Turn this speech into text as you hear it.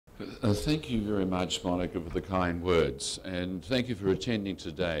Thank you very much, Monica, for the kind words, and thank you for attending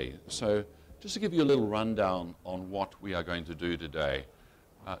today. So, just to give you a little rundown on what we are going to do today.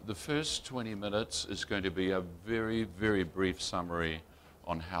 The first 20 minutes is going to be a very, very brief summary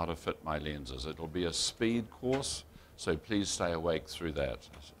on how to fit my lenses. It'll be a speed course, so please stay awake through that.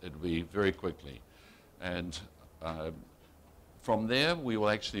 It'll be very quickly. And from there, we will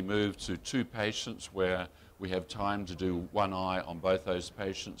actually move to 2 patients where we have time to do one eye on both those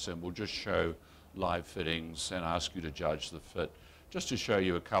patients, and we'll just show live fittings and ask you to judge the fit, just to show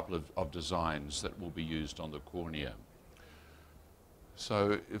you a couple of designs that will be used on the cornea.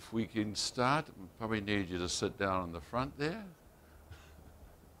 So if we can start, we probably need you to sit down in the front there.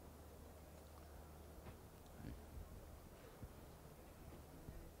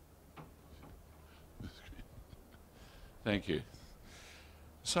 Thank you.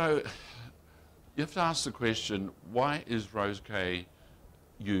 So you have to ask the question, why is Rose-K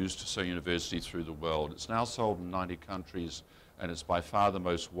used so universally through the world? It's now sold in 90 countries, and it's by far the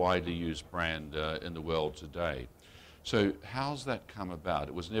most widely used brand in the world today. So how's that come about?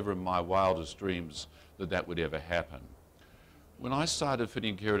 It was never in my wildest dreams that that would ever happen. When I started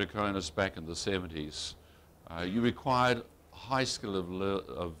fitting keratoconus back in the 70s, you required high skill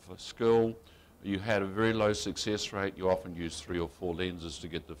of skill. You had a very low success rate. You often used 3 or 4 lenses to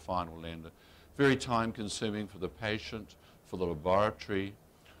get the final lens. Very time consuming for the patient, for the laboratory,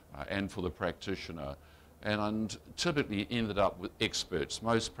 and for the practitioner. And typically ended up with experts.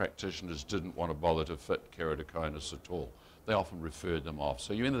 Most practitioners didn't want to bother to fit keratoconus at all. They often referred them off.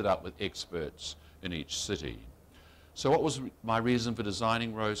 So you ended up with experts in each city. So what was my reason for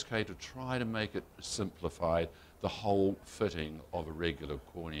designing Rose-K? To try to make it simplify the whole fitting of irregular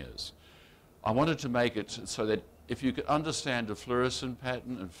corneas. I wanted to make it so that if you could understand a fluorescent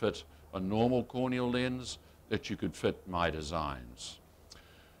pattern and fit a normal corneal lens, that you could fit my designs.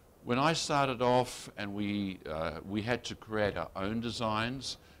 When I started off and we had to create our own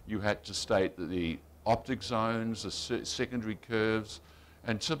designs, you had to state that the optic zones, the secondary curves,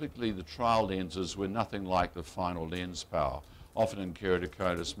 and typically the trial lenses were nothing like the final lens power. Often in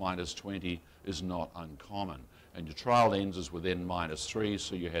keratoconus, -20 is not uncommon. And your trial lenses were then -3,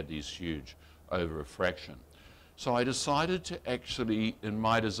 so you had these huge over-refraction. So I decided to actually, in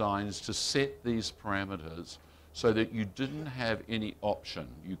my designs, to set these parameters so that you didn't have any option.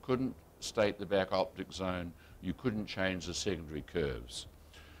 You couldn't state the back optic zone. You couldn't change the secondary curves.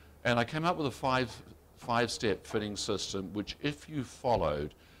 And I came up with a five-step fitting system, which if you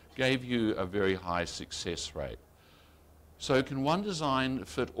followed, gave you a very high success rate. So can one design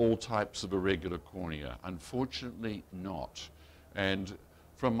fit all types of irregular cornea? Unfortunately not. And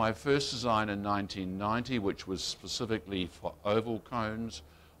from my first design in 1990, which was specifically for oval cones,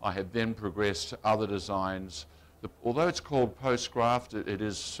 I have then progressed to other designs. Although it's called post-graft, it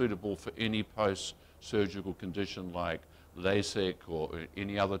is suitable for any post-surgical condition like LASIK or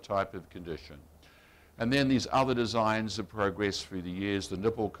any other type of condition. And then these other designs have progressed through the years. The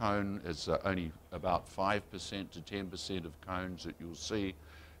nipple cone is only about 5% to 10% of cones that you'll see.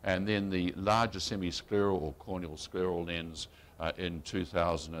 And then the larger semiscleral or corneal scleral lens in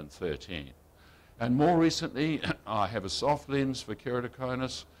 2013. And more recently, I have a soft lens for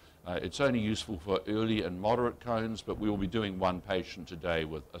keratoconus. It's only useful for early and moderate cones, but we will be doing one patient today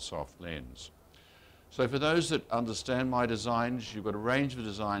with a soft lens. So for those that understand my designs, you've got a range of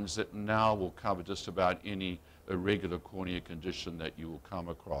designs that now will cover just about any irregular cornea condition that you will come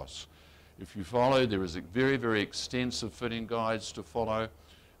across. If you follow, there is a very, very extensive fitting guides to follow,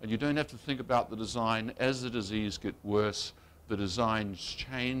 and you don't have to think about the design. As the disease gets worse, the designs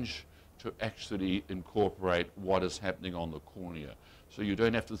change to actually incorporate what is happening on the cornea. So you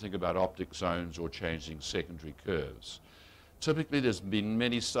don't have to think about optic zones or changing secondary curves. Typically, there's been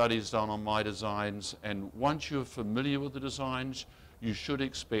many studies done on my designs, and once you're familiar with the designs, you should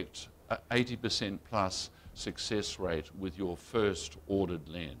expect an 80% plus success rate with your first ordered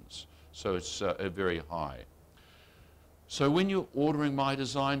lens. So it's very high. So when you're ordering my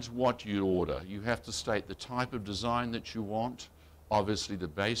designs, what do you order? You have to state the type of design that you want. Obviously, the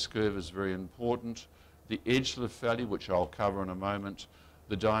base curve is very important. The edge to the valley, which I'll cover in a moment,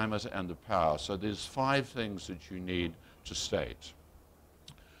 the diameter and the power. So there's 5 things that you need to state.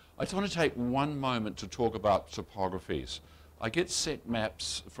 I just want to take one moment to talk about topographies. I get set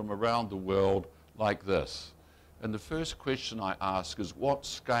maps from around the world like this. And the first question I ask is, what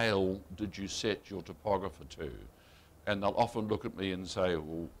scale did you set your topographer to? And they'll often look at me and say,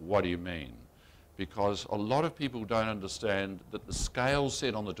 well, what do you mean? Because a lot of people don't understand that the scale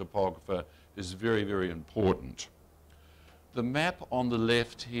set on the topographer is very, very important. The map on the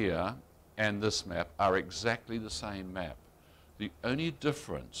left here and this map are exactly the same map. The only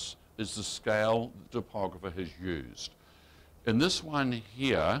difference is the scale the topographer has used. In this one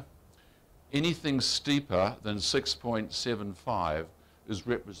here, anything steeper than 6.75 is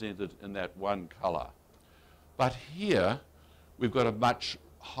represented in that one colour. But here, we've got a much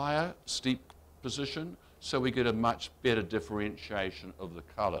higher steep position, so we get a much better differentiation of the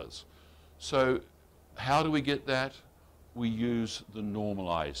colours. So how do we get that? We use the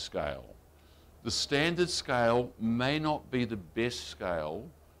normalised scale. The standard scale may not be the best scale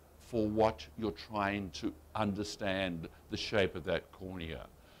for what you're trying to understand the shape of that cornea.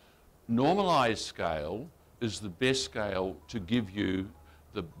 Normalised scale is the best scale to give you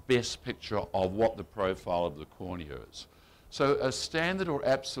the best picture of what the profile of the cornea is. So a standard or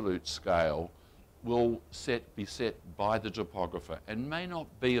absolute scale will be set by the topographer and may not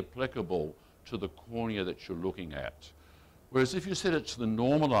be applicable to the cornea that you're looking at. Whereas if you set it to the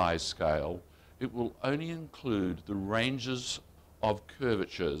normalised scale, it will only include the ranges of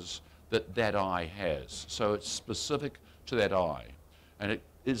curvatures that that eye has. So it's specific to that eye, and it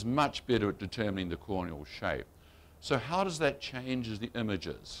is much better at determining the corneal shape. So how does that change the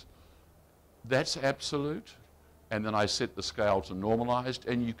images? That's absolute, and then I set the scale to normalised,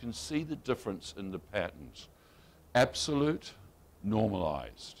 and you can see the difference in the patterns. Absolute,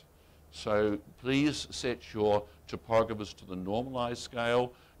 normalised. So please set your topographers to the normalised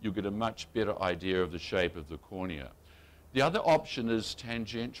scale. You'll get a much better idea of the shape of the cornea. The other option is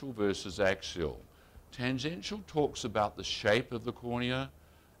tangential versus axial. Tangential talks about the shape of the cornea.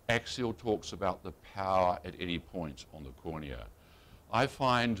 Axial talks about the power at any point on the cornea. I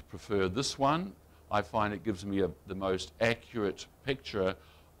prefer this one. I find it gives me the most accurate picture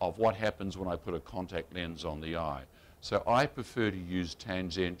of what happens when I put a contact lens on the eye. So I prefer to use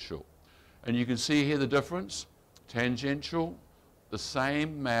tangential. And you can see here the difference. Tangential, the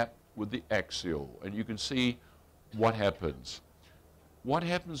same map with the axial, and you can see what happens. What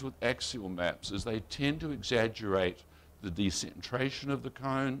happens with axial maps is they tend to exaggerate the decentration of the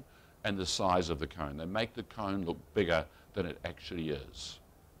cone and the size of the cone. They make the cone look bigger than it actually is.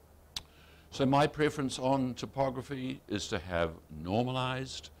 So my preference on topography is to have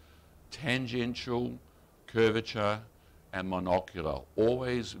normalized, tangential, curvature, and monocular.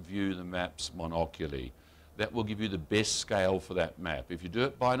 Always view the maps monocularly. That will give you the best scale for that map. If you do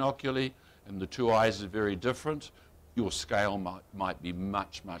it binocularly and the two eyes are very different, your scale might be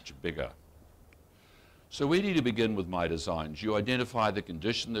much, much bigger. So we need to begin with my designs. You identify the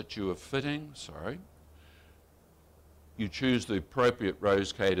condition that you are fitting, you choose the appropriate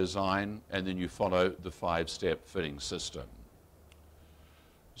Rose-K design, and then you follow the 5-step fitting system.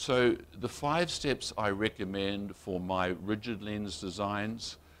 So the 5 steps I recommend for my rigid lens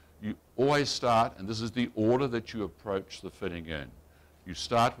designs, you always start, and this is the order that you approach the fitting in. You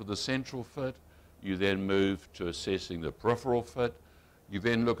start with the central fit, you then move to assessing the peripheral fit, you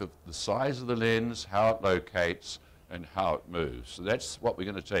then look at the size of the lens, how it locates, and how it moves. So that's what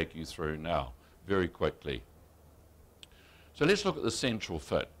we're going to take you through now, very quickly. So let's look at the central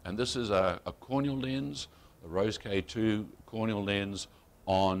fit, and this is a corneal lens, a Rose-K 2 corneal lens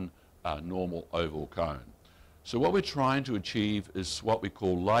on a normal oval cone. So what we're trying to achieve is what we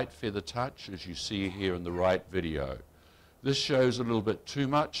call light feather touch, as you see here in the right video. This shows a little bit too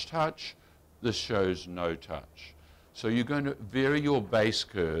much touch, this shows no touch. So you're going to vary your base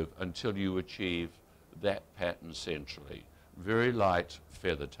curve until you achieve that pattern centrally. Very light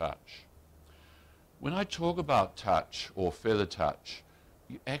feather touch. When I talk about touch or feather touch,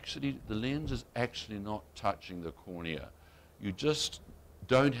 the lens is actually not touching the cornea. You just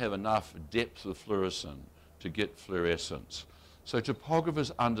don't have enough depth of fluorescence to get fluorescence. So topographers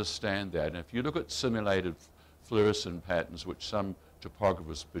understand that. And if you look at simulated fluorescent patterns, which some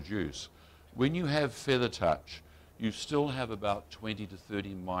topographers produce, when you have feather touch, you still have about 20 to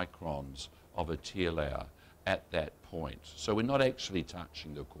 30 microns of a tear layer at that point. So we're not actually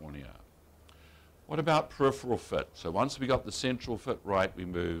touching the cornea. What about peripheral fit? So once we got the central fit right, we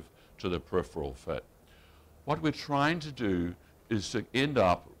move to the peripheral fit. What we're trying to do is to end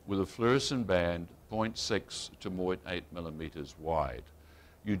up with a fluorescent band 0.6 to 0.8 millimeters wide.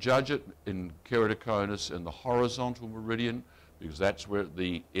 You judge it in keratoconus in the horizontal meridian, because that's where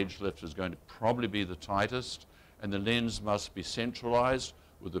the edge lift is going to probably be the tightest, and the lens must be centralized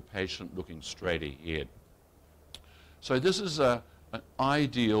with the patient looking straight ahead. So this is an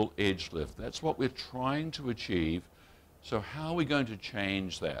ideal edge lift. That's what we're trying to achieve. So how are we going to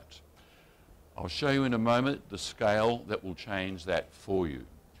change that? I'll show you in a moment the scale that will change that for you.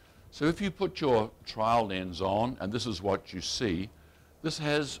 So if you put your trial lens on, and this is what you see, this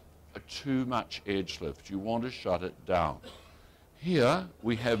has a too much edge lift. You want to shut it down. Here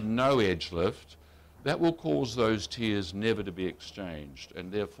we have no edge lift, That will cause those tears never to be exchanged,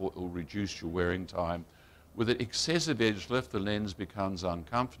 and therefore it will reduce your wearing time. With an excessive edge lift, the lens becomes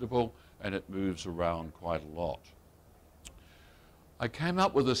uncomfortable and it moves around quite a lot. I came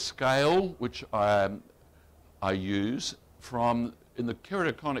up with a scale which I use in the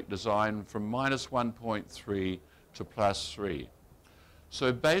keratoconic design from -1.3 to +3.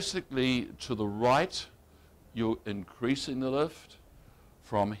 So basically to the right, you're increasing the lift.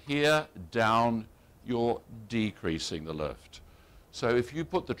 From here down, you're decreasing the lift. So if you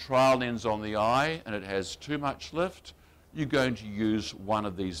put the trial lens on the eye and it has too much lift, you're going to use one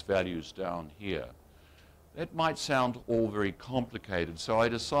of these values down here. That might sound all very complicated, so I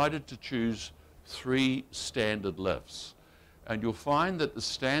decided to choose 3 standard lifts. And you'll find that the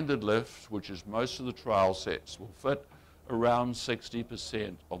standard lift, which is most of the trial sets, will fit around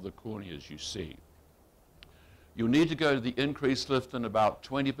 60% of the corneas you see. You'll need to go to the increased lift in about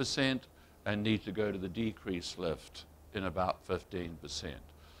 20% and need to go to the decreased lift in about 15%.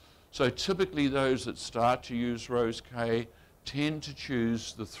 So typically those that start to use Rose-K tend to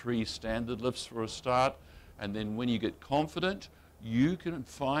choose the 3 standard lifts for a start, and then when you get confident, you can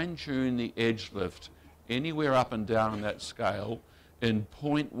fine-tune the edge lift anywhere up and down on that scale in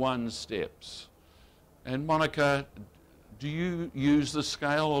 0.1 steps. And Monica, do you use the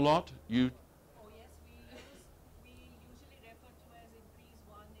scale a lot? Oh yes, we usually refer to as increase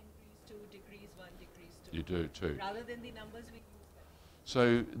 1, increase 2, decrease 1, decrease 2. You do too. Rather than the numbers we use.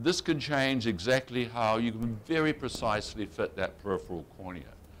 So this can change exactly how you can very precisely fit that peripheral cornea.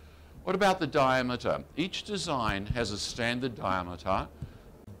 What about the diameter? Each design has a standard diameter,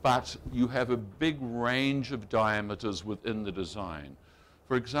 but you have a big range of diameters within the design.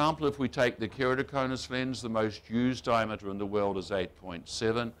 For example, if we take the keratoconus lens, the most used diameter in the world is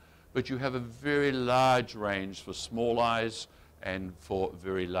 8.7, but you have a very large range for small eyes and for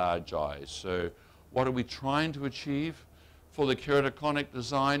very large eyes. So what are we trying to achieve? For the keratoconic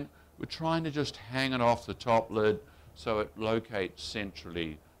design, we're trying to just hang it off the top lid so it locates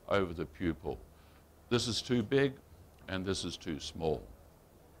centrally over the pupil. This is too big and this is too small.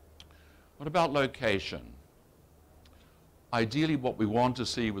 What about location? Ideally, what we want to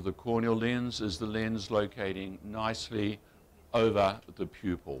see with the corneal lens is the lens locating nicely over the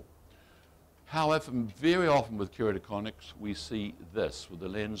pupil. However, very often with keratoconics, we see this, with the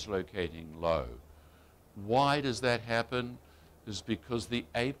lens locating low. Why does that happen? Is because the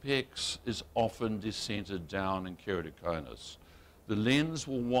apex is often descented down in keratoconus. The lens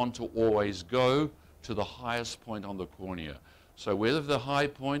will want to always go to the highest point on the cornea. So whether the high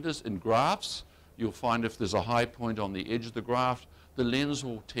point is in grafts, you'll find if there's a high point on the edge of the graft, the lens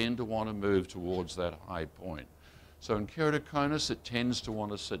will tend to want to move towards that high point. So in keratoconus, it tends to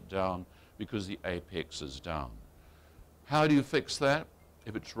want to sit down because the apex is down. How do you fix that?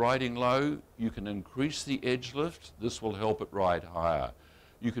 If it's riding low, you can increase the edge lift. This will help it ride higher.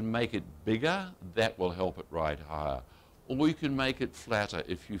 You can make it bigger. That will help it ride higher. Or you can make it flatter.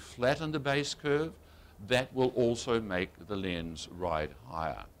 If you flatten the base curve, that will also make the lens ride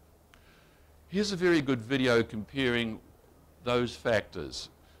higher. Here's a very good video comparing those factors.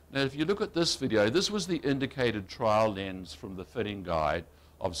 Now, if you look at this video, this was the indicated trial lens from the fitting guide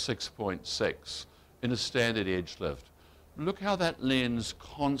of 6.6 in a standard edge lift. Look how that lens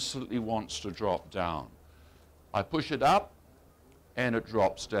constantly wants to drop down. I push it up and it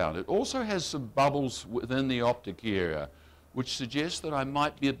drops down. It also has some bubbles within the optic area, which suggests that I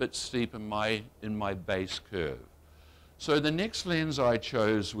might be a bit steep in my base curve. So the next lens I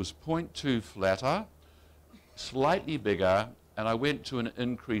chose was 0.2 flatter, slightly bigger, and I went to an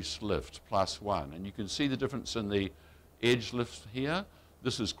increased lift, +1. And you can see the difference in the edge lift here.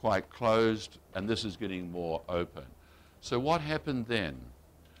 This is quite closed, and this is getting more open. So what happened then?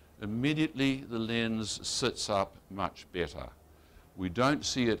 Immediately the lens sits up much better. We don't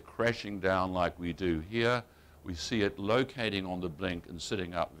see it crashing down like we do here. We see it locating on the blink and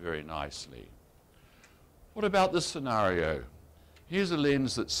sitting up very nicely. What about this scenario? Here's a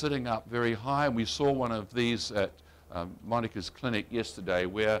lens that's sitting up very high, and we saw one of these at Monica's clinic yesterday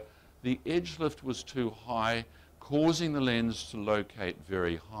where the edge lift was too high, causing the lens to locate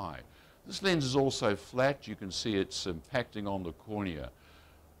very high. This lens is also flat. You can see it's impacting on the cornea.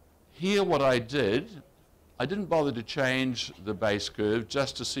 Here what I did, I didn't bother to change the base curve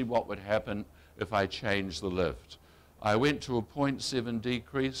just to see what would happen if I changed the lift. I went to a 0.7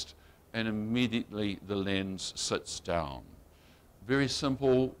 decreased and immediately the lens sits down. Very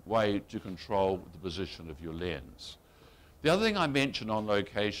simple way to control the position of your lens. The other thing I mentioned on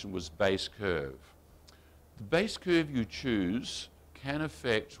location was base curve. The base curve you choose can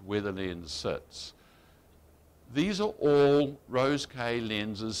affect where the lens sits. These are all Rose K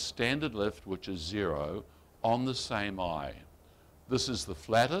lenses, standard lift, which is 0, on the same eye. This is the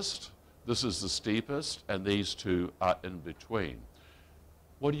flattest, this is the steepest, and these two are in between.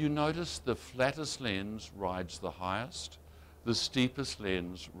 What do you notice? The flattest lens rides the highest, the steepest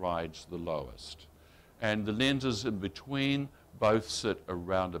lens rides the lowest. And the lenses in between both sit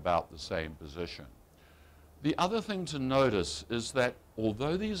around about the same position. The other thing to notice is that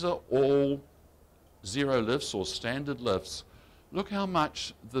although these are all 0 lifts or standard lifts, look how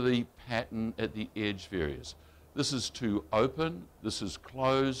much the pattern at the edge varies. This is too open, this is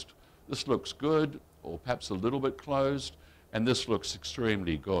closed, this looks good, or perhaps a little bit closed, and this looks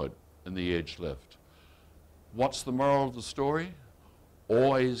extremely good in the edge lift. What's the moral of the story?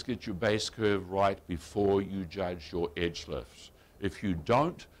 Always get your base curve right before you judge your edge lifts. If you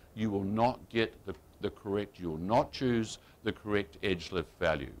don't, you will not get you will not choose the correct edge lift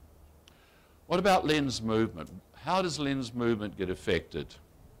value. What about lens movement? How does lens movement get affected?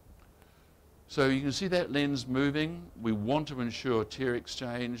 So you can see that lens moving. We want to ensure tear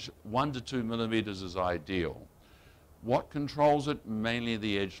exchange. 1 to 2 millimeters is ideal. What controls it? Mainly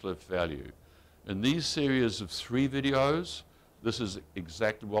the edge lift value. In these series of 3 videos, this is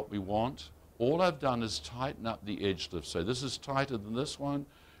exactly what we want. All I've done is tighten up the edge lift. So this is tighter than this one,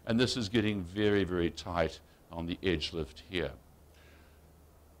 and this is getting very, very tight on the edge lift here.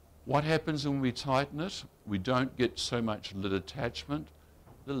 What happens when we tighten it? We don't get so much lid attachment.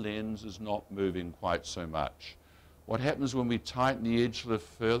 The lens is not moving quite so much. What happens when we tighten the edge lift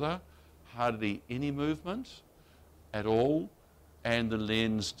further? Hardly any movement at all, and the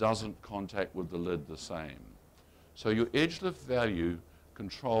lens doesn't contact with the lid the same. So your edge lift value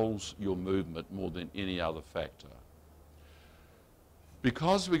controls your movement more than any other factor.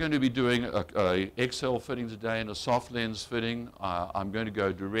 Because we're going to be doing a XL fitting today and a soft lens fitting, I'm going to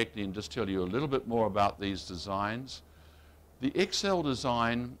go directly and just tell you a little bit more about these designs. The XL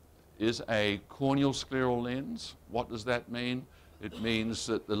design is a corneal scleral lens. What does that mean? It means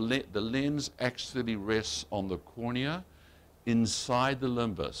that the lens actually rests on the cornea inside the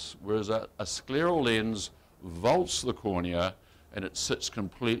limbus, whereas a scleral lens vaults the cornea and it sits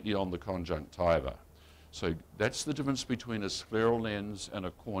completely on the conjunctiva. So that's the difference between a scleral lens and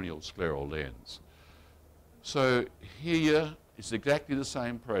a corneal scleral lens. So here it's exactly the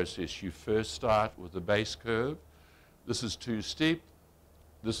same process. You first start with the base curve. This is too steep,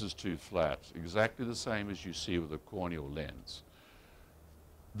 this is too flat. Exactly the same as you see with a corneal lens.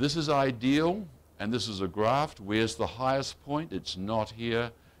 This is ideal, and this is a graft. Where's the highest point? It's not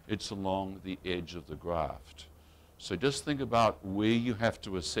here, it's along the edge of the graft. So just think about where you have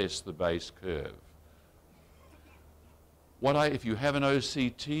to assess the base curve. If you have an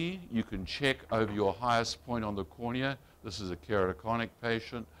OCT, you can check over your highest point on the cornea. This is a keratoconic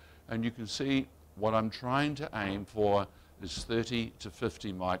patient, and you can see what I'm trying to aim for is 30 to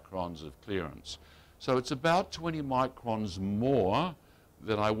 50 microns of clearance. So it's about 20 microns more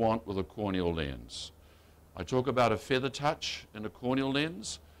than I want with a corneal lens. I talk about a feather touch in a corneal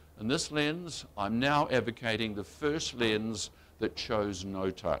lens. In this lens, I'm now advocating the first lens that shows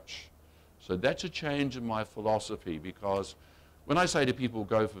no touch. So that's a change in my philosophy, because when I say to people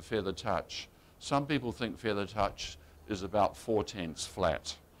go for feather touch, some people think feather touch is about 4/10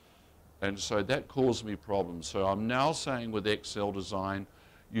 flat. And so that caused me problems. So I'm now saying with XL design,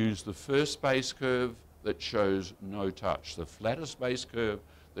 use the first base curve that shows no touch, the flattest base curve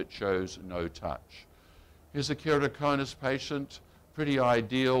that shows no touch. Here's a keratoconus patient, pretty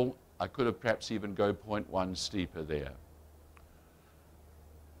ideal. I could have perhaps even go 0.1 steeper there.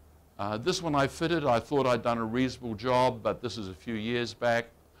 This one I fitted. I thought I'd done a reasonable job, but this is a few years back.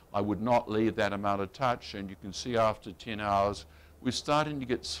 I would not leave that amount of touch, and you can see after 10 hours, we're starting to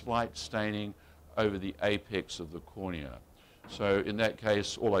get slight staining over the apex of the cornea. So in that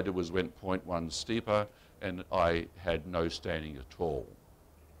case, all I did was went 0.1 steeper, and I had no staining at all.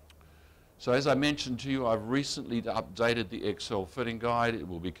 So as I mentioned to you, I've recently updated the XL fitting guide. It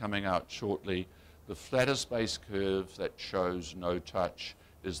will be coming out shortly. The flattest base curve that shows no touch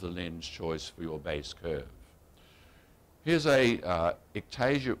is the lens choice for your base curve. Here's a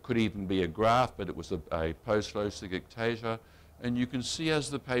ectasia. It could even be a graft, but it was a post-LOSIG ectasia. And you can see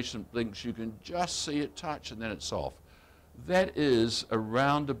as the patient blinks, you can just see it touch, and then it's off. That is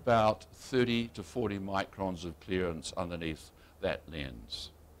around about 30 to 40 microns of clearance underneath that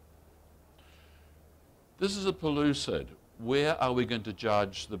lens. This is a pellucid. Where are we going to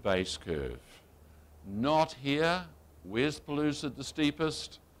judge the base curve? Not here. Where's pellucid the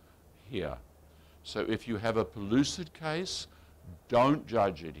steepest? Here. So if you have a pellucid case, don't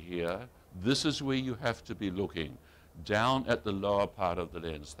judge it here. This is where you have to be looking, down at the lower part of the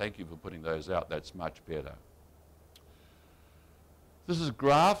lens. Thank you for putting those out. That's much better. This is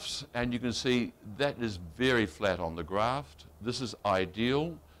grafts, and you can see that is very flat on the graft. This is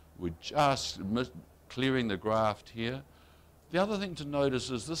ideal. We're just clearing the graft here. The other thing to notice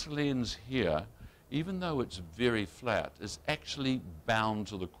is this lens here, even though it's very flat, is actually bound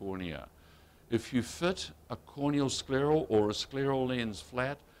to the cornea. If you fit a corneal scleral or a scleral lens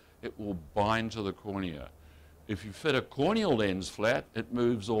flat, it will bind to the cornea. If you fit a corneal lens flat, it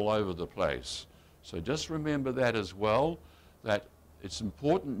moves all over the place. So just remember that as well, that it's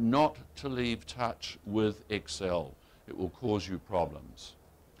important not to leave touch with XL. It will cause you problems.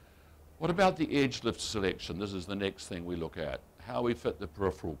 What about the edge lift selection? This is the next thing we look at, how we fit the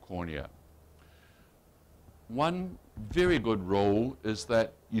peripheral cornea. One very good rule is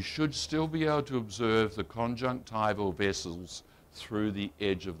that you should still be able to observe the conjunctival vessels through the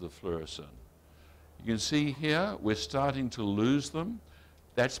edge of the fluorescein. You can see here we're starting to lose them.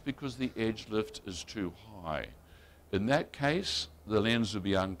 That's because the edge lift is too high. In that case, the lens would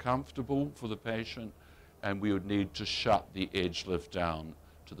be uncomfortable for the patient, and we would need to shut the edge lift down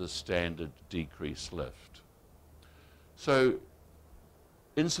to the standard decreased lift. So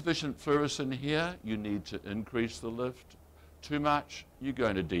insufficient fluorescein here, you need to increase the lift. Too much, you're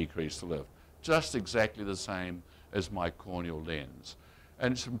going to decrease the lift. Just exactly the same as my corneal lens.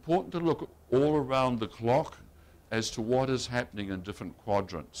 And it's important to look all around the clock as to what is happening in different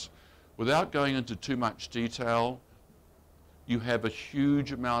quadrants. Without going into too much detail, you have a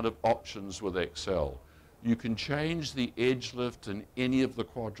huge amount of options with XL. You can change the edge lift in any of the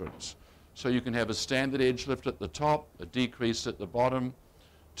quadrants. So you can have a standard edge lift at the top, a decreased at the bottom,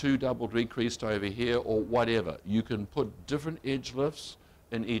 two double decreased over here, or whatever. You can put different edge lifts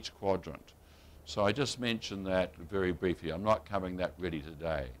in each quadrant. So I just mentioned that very briefly. I'm not covering that really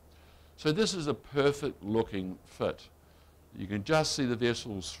today. So this is a perfect looking fit. You can just see the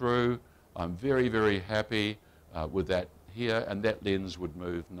vessels through. I'm very, very happy with that here, and that lens would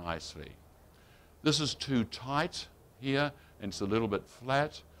move nicely. This is too tight here, and it's a little bit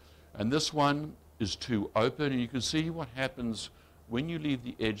flat. And this one is too open, and you can see what happens when you leave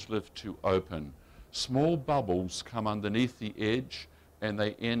the edge lift too open. Small bubbles come underneath the edge, and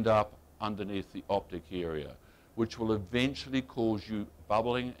they end up underneath the optic area, which will eventually cause you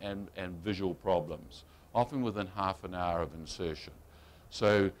bubbling and visual problems, often within half an hour of insertion.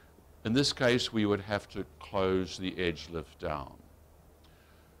 So in this case, we would have to close the edge lift down.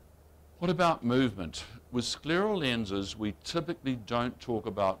 What about movement? With scleral lenses, we typically don't talk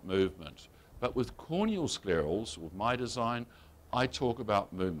about movement, but with corneal sclerals, with my design, I talk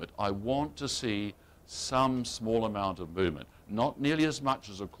about movement. I want to see some small amount of movement. Not nearly as much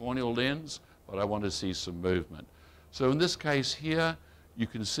as a corneal lens, but I want to see some movement. So in this case here, you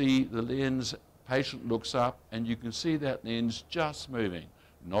can see the lens, patient looks up, and you can see that lens just moving.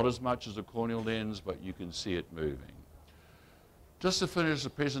 Not as much as a corneal lens, but you can see it moving. Just to finish the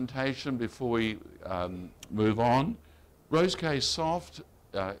presentation before we move on, Rose-K Soft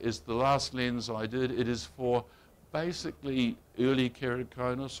is the last lens I did. It is for basically early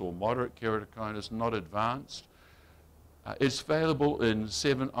keratoconus or moderate keratoconus, not advanced. It's available in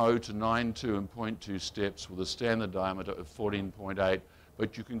 7.0 to 9.2 and 0.2 steps with a standard diameter of 14.8,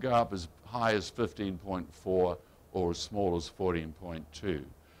 but you can go up as high as 15.4 or as small as 14.2.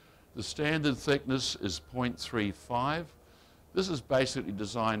 The standard thickness is 0.35. This is basically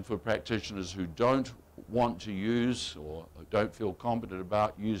designed for practitioners who don't want to use or don't feel competent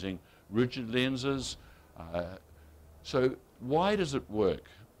about using rigid lenses. So why does it work?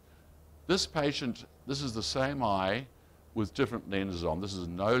 This patient, this is the same eye with different lenses on. This is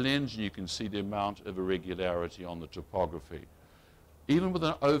no lens, and you can see the amount of irregularity on the topography. Even with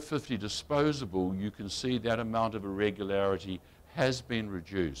an 050 disposable, you can see that amount of irregularity has been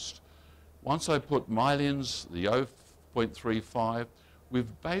reduced. Once I put my lens, the 0.35,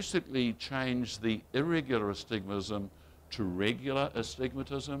 we've basically changed the irregular astigmatism to regular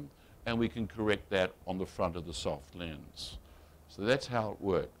astigmatism, and we can correct that on the front of the soft lens. So that's how it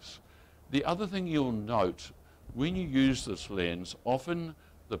works. The other thing you'll note, when you use this lens, often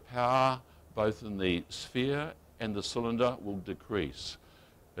the power both in the sphere and the cylinder will decrease.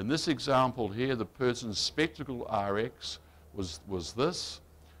 In this example here, the person's spectacle RX was this.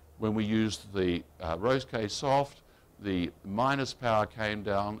 When we used the Rose-K Soft, the minus power came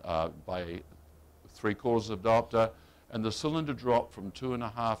down by 3/4 of diopter, and the cylinder dropped from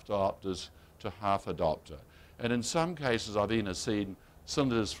 2.5 diopters to half a diopter. And in some cases, I've even seen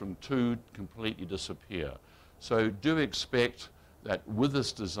cylinders from 2 completely disappear. So do expect that with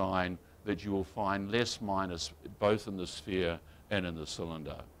this design that you will find less minus both in the sphere and in the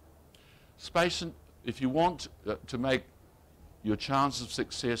cylinder. If you want to make your chance of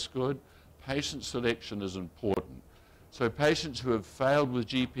success good, patient selection is important. So patients who have failed with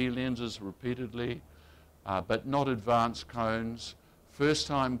GP lenses repeatedly, but not advanced cones,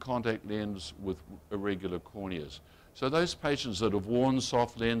 first-time contact lens with irregular corneas. So those patients that have worn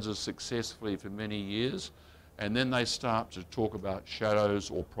soft lenses successfully for many years, and then they start to talk about shadows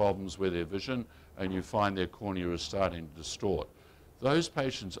or problems with their vision, and you find their cornea is starting to distort. Those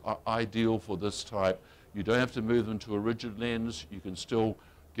patients are ideal for this type. You don't have to move them to a rigid lens. You can still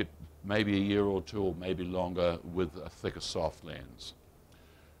get maybe a year or two or maybe longer with a thicker soft lens.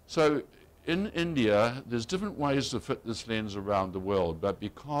 So in India, there's different ways to fit this lens around the world, but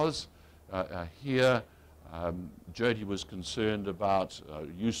because here Jyoti was concerned about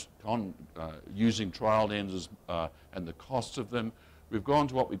using trial lenses and the cost of them, we've gone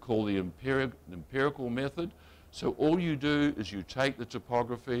to what we call the empirical method. So all you do is you take the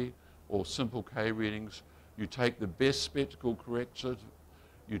topography or simple K readings, you take the best spectacle corrector,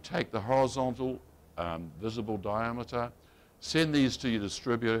 you take the horizontal visible diameter, send these to your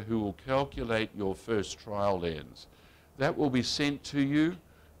distributor who will calculate your first trial lens. That will be sent to you.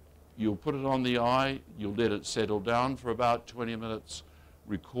 You'll put it on the eye, you'll let it settle down for about 20 minutes,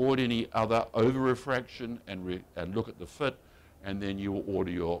 record any other over-refraction and look at the fit, and then you will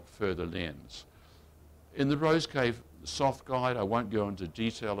order your further lens. In the Rose K soft guide, I won't go into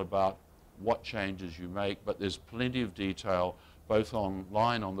detail about what changes you make, but there's plenty of detail both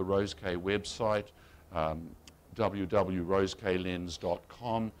online on the Rose K website.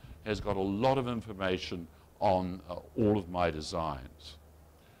 www.roseklens.com has got a lot of information on all of my designs.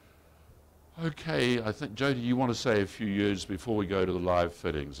 Okay, I think, Jyoti, you want to say a few words before we go to the live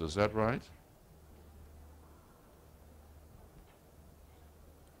fittings, is that right?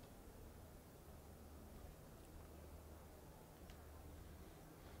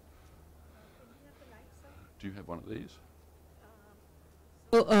 Do you have one of these?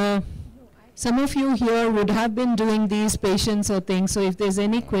 So, some of you here would have been doing these patients or things, so if there's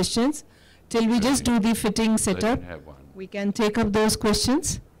any questions, till we just do the fitting setup, we can take up those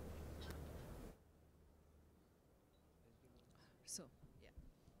questions. So, yeah.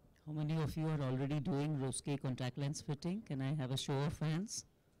 How many of you are already doing Rose K contact lens fitting? Can I have a show of hands?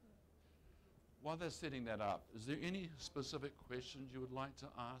 While they're setting that up, is there any specific questions you would like to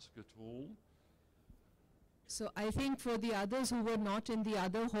ask at all? So I think for the others who were not in the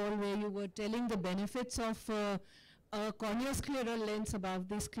other hall where you were telling the benefits of a corneoscleral lens above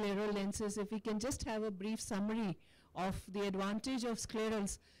these scleral lenses, if we can just have a brief summary of the advantage of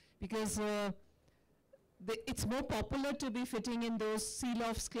sclerals, because it's more popular to be fitting in those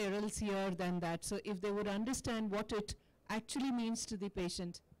seal-off sclerals here than that. So if they would understand what it actually means to the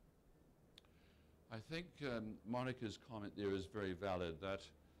patient. I think Monica's comment there is very valid, that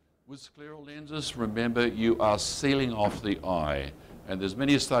with scleral lenses, remember, you are sealing off the eye, and there's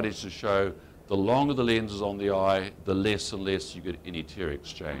many studies to show the longer the lens is on the eye, the less and less you get any tear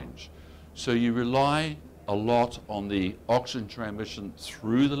exchange. So you rely a lot on the oxygen transmission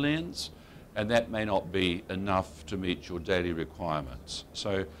through the lens, and that may not be enough to meet your daily requirements.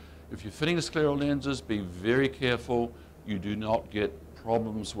 So if you're fitting the scleral lenses, be very careful you do not get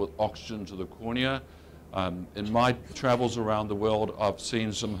problems with oxygen to the cornea. In my travels around the world, I've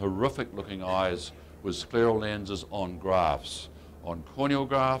seen some horrific looking eyes with scleral lenses on grafts. On corneal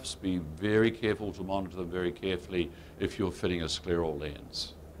grafts, be very careful to monitor them very carefully if you're fitting a scleral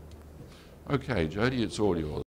lens. Okay, Jyoti, it's all yours.